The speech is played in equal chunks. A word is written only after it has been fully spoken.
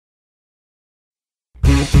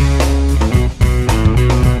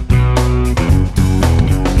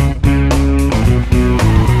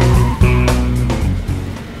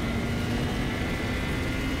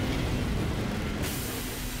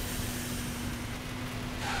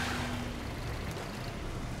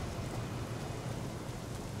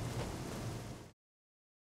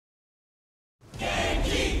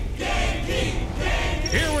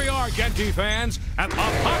Genki fans at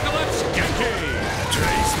Apocalypse Genki.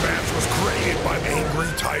 Today's match was created by Angry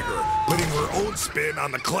Tiger, putting her own spin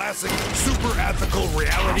on the classic Super Ethical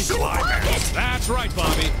Reality Climax. That's right,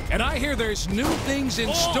 Bobby. And I hear there's new things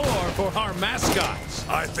in store for our mascots.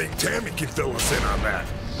 I think Tammy can fill us in on that.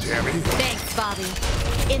 Tammy? Thanks, Bobby.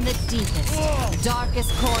 In the deepest,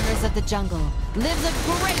 darkest corners of the jungle lives a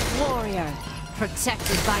great warrior,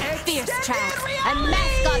 protected by fierce traps and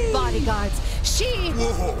mascot bodyguards. She...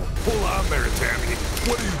 Whoa, hold on there, Tammy.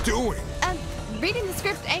 What are you doing? Reading the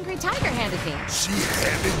script Angry Tiger handed me. She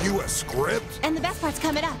handed you a script? And the best part's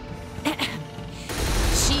coming up.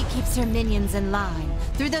 She keeps her minions in line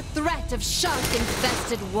through the threat of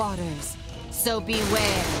shark-infested waters. So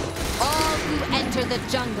beware, all who enter the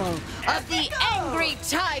jungle of the Angry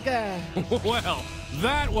Tiger. Well,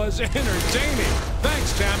 that was entertaining.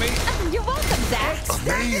 Thanks, Tammy. You're welcome, Zach.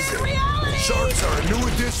 Amazing. Sharks are a new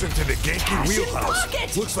addition to the Genki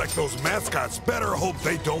wheelhouse. Looks like those mascots better hope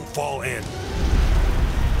they don't fall in.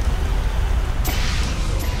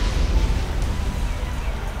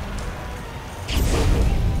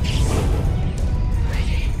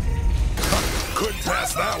 Couldn't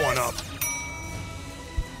pass that one up.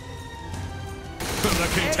 The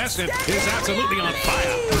contestant is absolutely on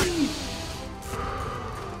fire.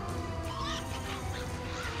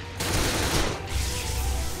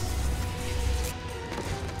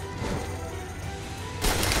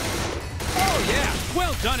 Oh, yeah.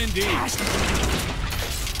 Well done indeed.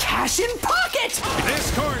 Cash in pocket!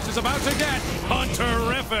 This course is about to get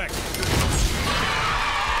terrific.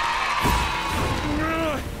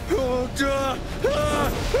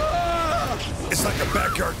 It's like a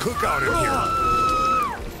backyard cookout in here.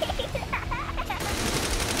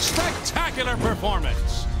 Spectacular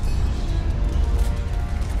performance.